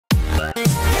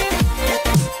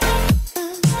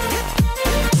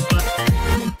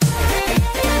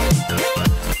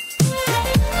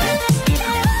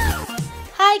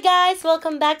guys!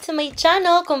 Welcome back to my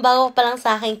channel. Kung bago pa lang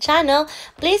sa aking channel,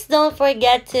 please don't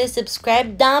forget to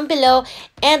subscribe down below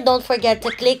and don't forget to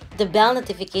click the bell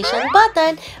notification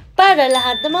button para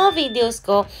lahat ng mga videos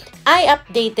ko ay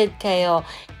updated kayo.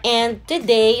 And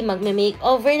today,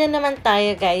 magme-makeover na naman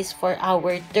tayo guys for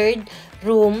our third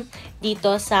room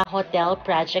dito sa hotel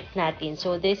project natin.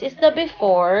 So this is the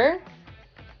before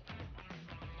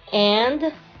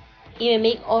and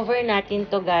i-makeover natin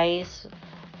to guys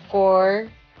for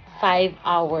 5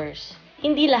 hours.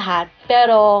 Hindi lahat,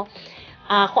 pero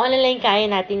kung ano lang kaya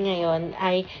natin ngayon,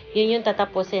 ay yun yung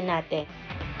tatapusin natin.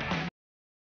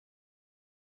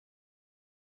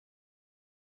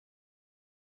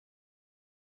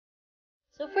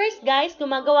 So first guys,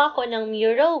 gumagawa ko ng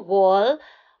mural wall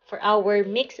for our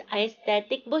mixed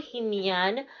aesthetic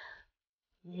bohemian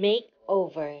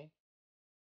makeover.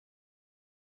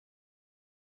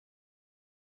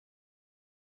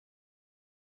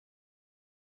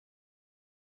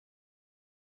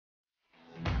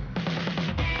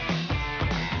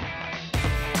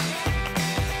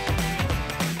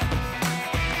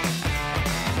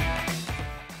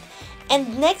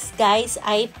 And next guys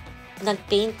ay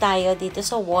nagpaint tayo dito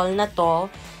sa wall na to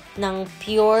ng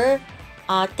pure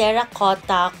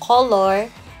terracotta color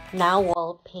na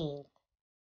wall paint.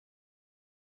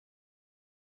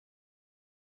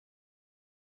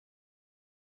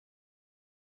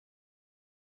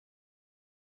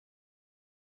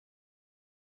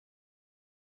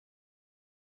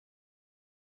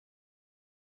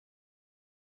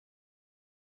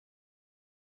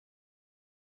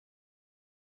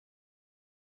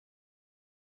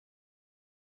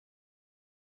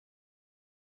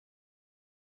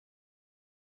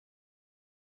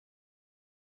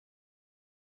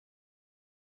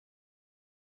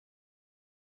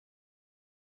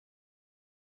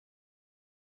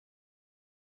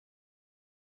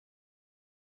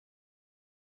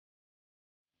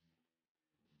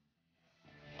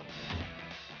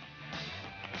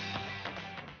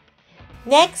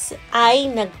 Next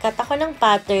ay nagcut ako ng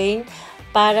pattern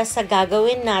para sa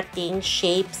gagawin nating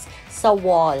shapes sa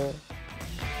wall.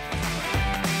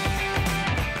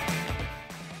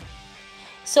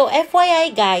 So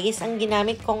FYI guys, ang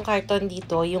ginamit kong karton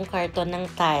dito, yung karton ng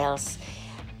tiles.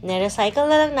 Nirecycle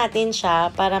na lang natin siya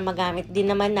para magamit din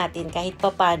naman natin kahit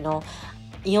papano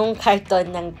yung karton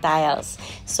ng tiles.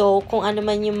 So kung ano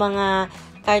man yung mga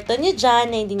karton nyo dyan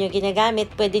na hindi nyo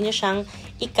ginagamit, pwede nyo siyang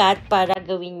i-cut para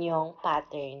gawin yung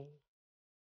pattern.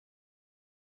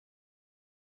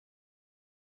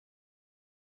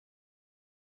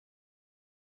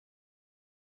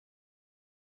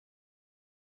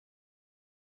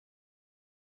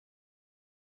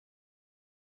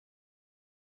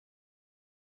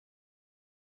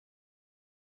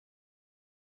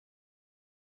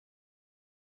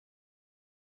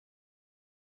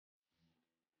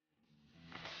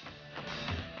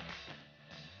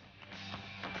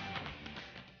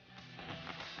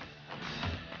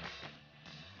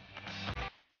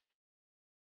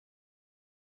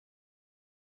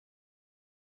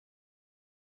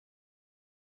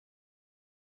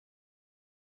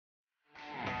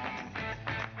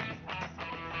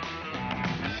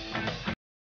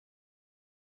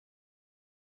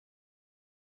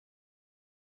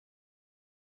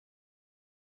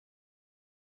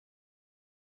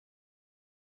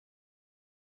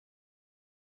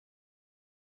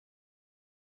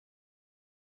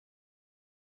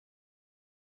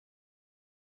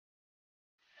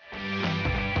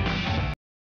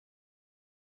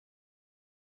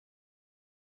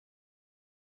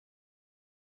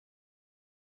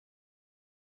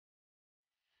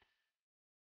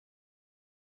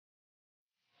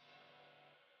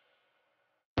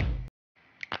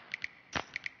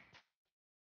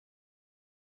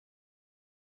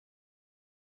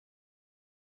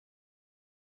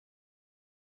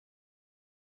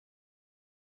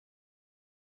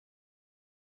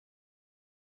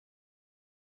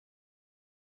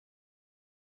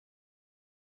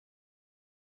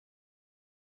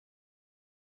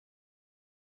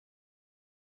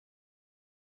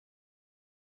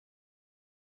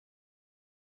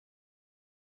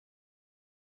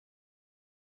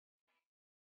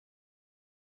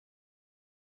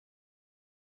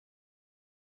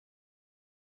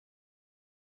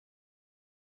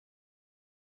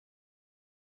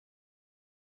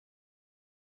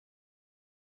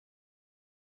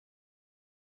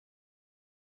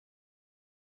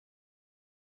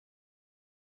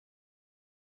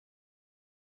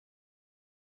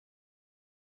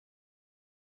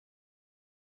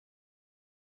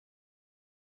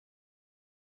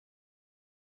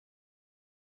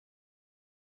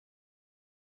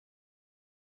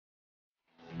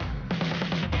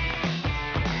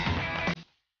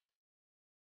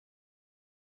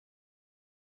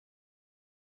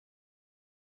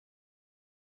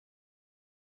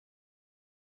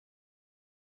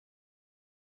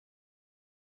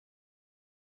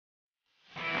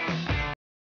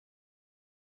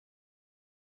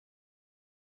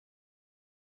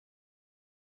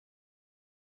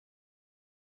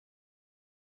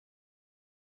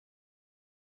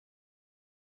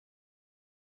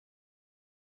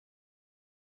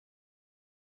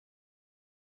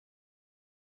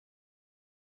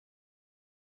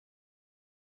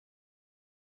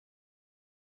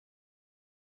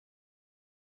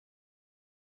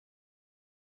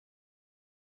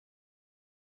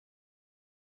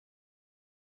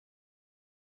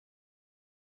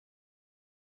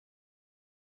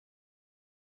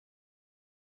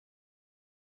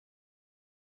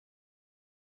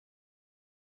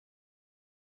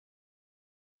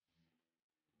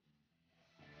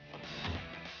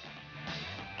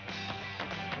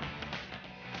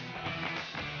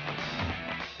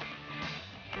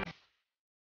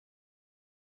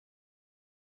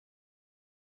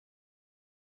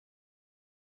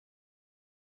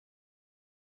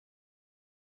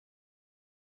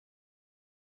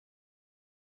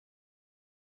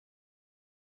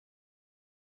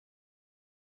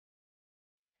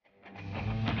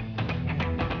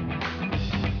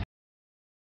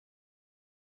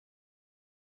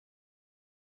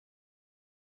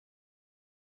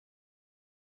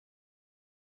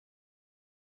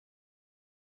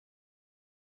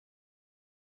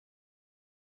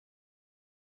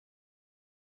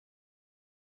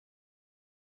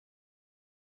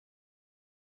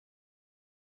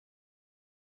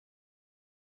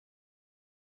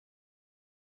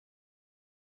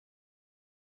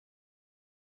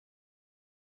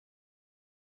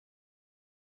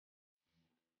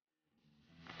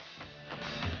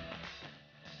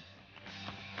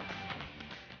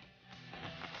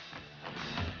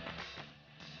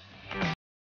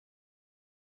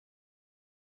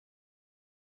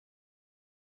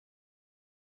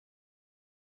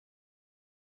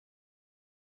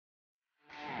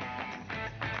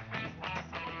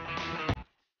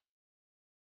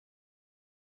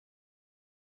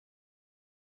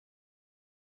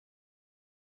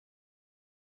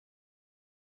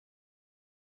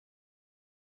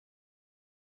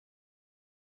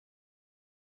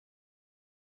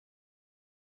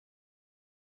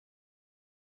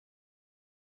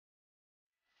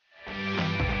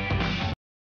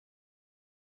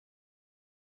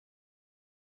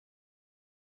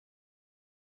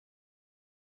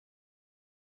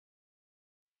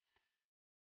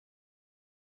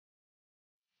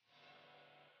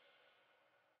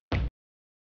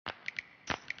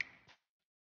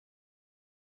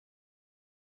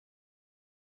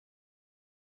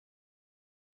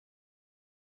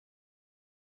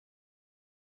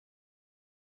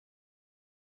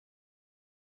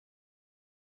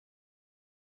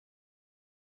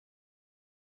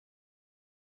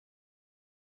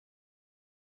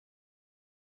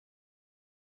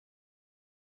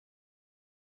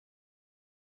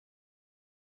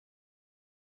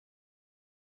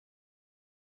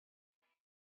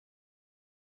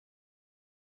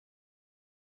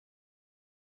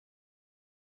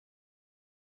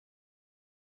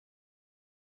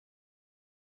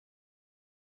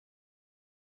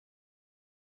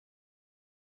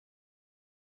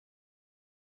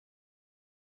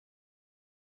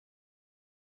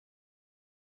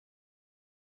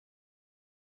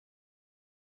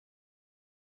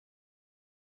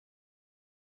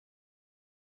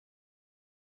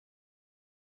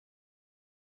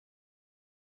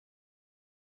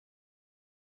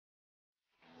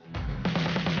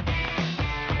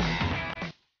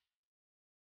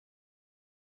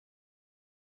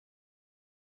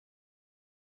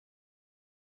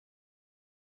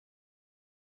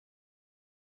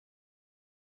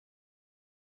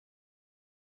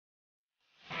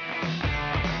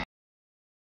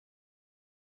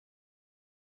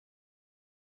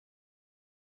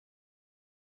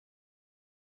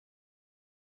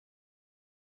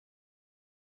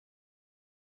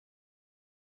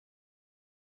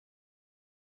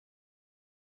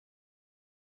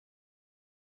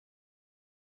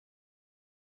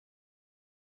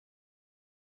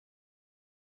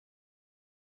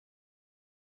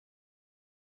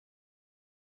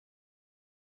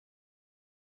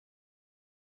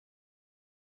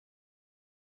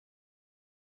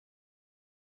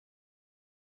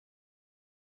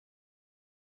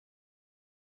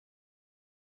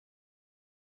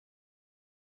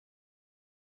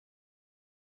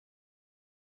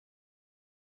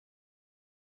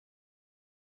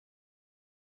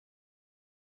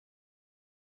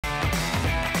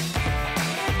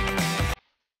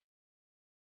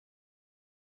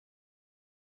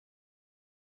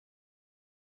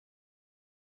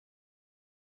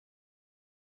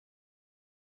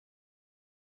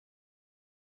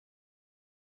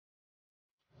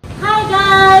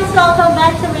 welcome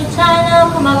back to my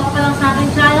channel. Kung bago pa lang sa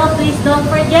aking channel, please don't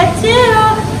forget to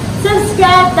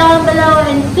subscribe down below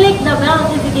and click the bell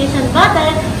notification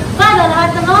button para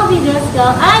lahat ng mga videos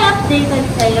ko ay updated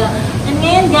sa'yo. And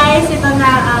ngayon guys, ito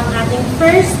na ang ating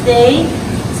first day.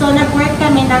 So, nag-work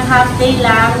kami ng half day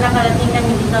lang. Nakarating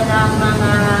kami dito ng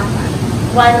mga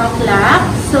 1 o'clock.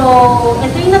 So,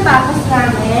 ito yung natapos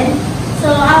namin. So,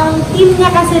 ang team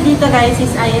niya kasi dito guys is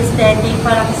aesthetic,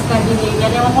 parang Scandinavian.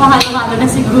 Ewan ko, halo-halo na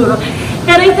siguro.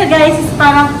 Pero ito guys is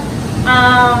parang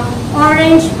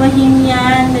orange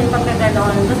bohemian, may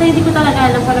pagkaganon. Basta hindi ko talaga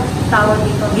alam kung anong tawag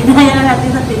dito. Ginaya na natin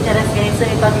sa Pinterest guys. So,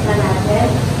 ito dito natin.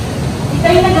 Ito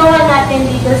yung nagawa natin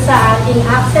dito sa ating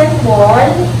accent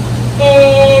wall.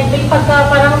 And may pagka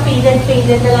parang faded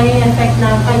na lang yung effect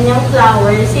ng kanyang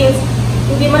flower since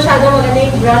hindi masyado maganda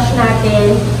yung brush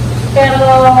natin. Pero,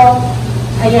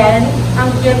 ayan, ang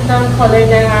cute ng color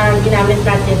na ginamit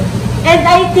natin. And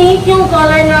I think yung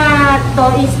color na to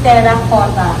is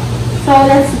terracotta. So,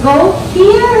 let's go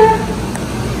here.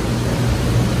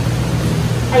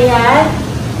 Ayan.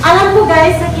 Alam ko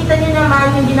guys, nakita niyo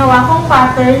naman yung ginawa kong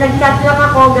pattern. Nag-cut lang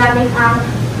ako gamit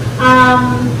ang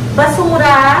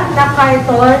basura na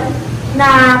karton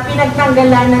na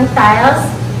pinagtanggalan ng tiles.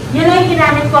 Yun lang yung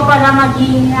ginamit ko para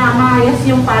maging maayos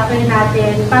yung pattern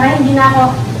natin. Para hindi na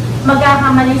ako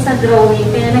magkakamali sa drawing.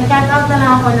 Kaya nag-cut out na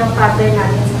lang ako ng pattern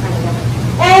natin sa kanya.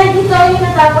 And ito yung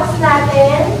natapos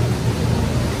natin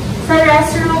sa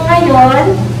restroom ngayon.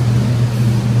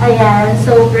 Ayan,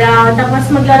 so brown. Tapos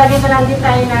maglalagay pa lang din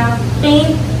tayo ng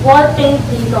paint, wall paint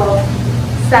dito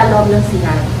sa loob ng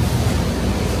CR.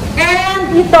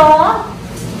 And ito,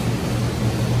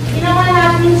 ginawa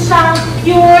natin siyang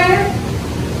pure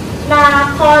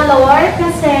na color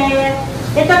kasi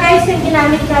ito guys yung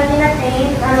ginamit natin na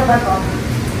paint. Ano ba to?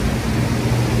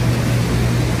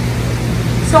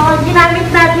 So, ang ginamit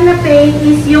natin na paint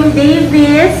is yung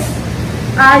Davis.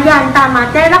 Yan, tama.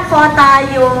 Terracotta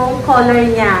yung color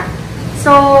niya.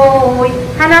 So,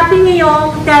 hanapin niyo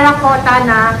yung terracotta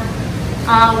na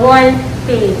wall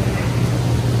paint.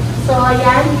 So,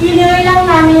 ayan. Clear lang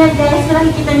namin yan guys.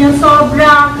 Nakikita niyo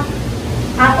sobrang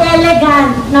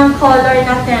elegant ng color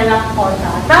na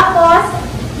terracotta. Tapos,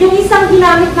 yung isang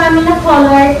ginamit namin na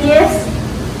color is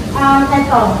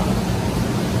ito.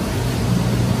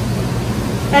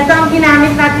 Ito ang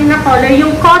ginamit natin na color.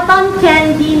 Yung cotton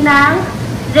candy ng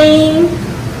rain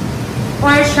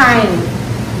or shine.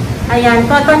 Ayan,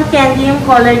 cotton candy yung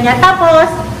color niya. Tapos,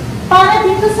 para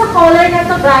dito sa color na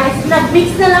to guys,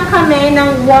 nag-mix na lang kami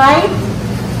ng white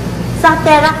sa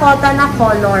terracotta na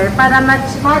color para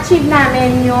ma-achieve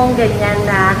namin yung ganyan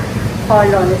na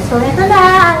color. So, ito na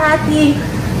ang ating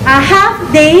half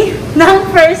day ng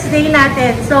first day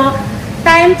natin. So,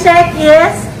 time check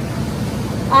is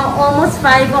almost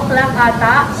 5 o'clock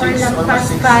ata or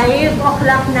past 5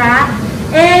 o'clock na.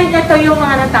 And ito yung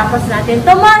mga natapos natin.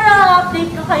 Tomorrow,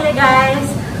 update ko kayo guys.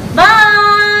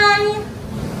 Bye!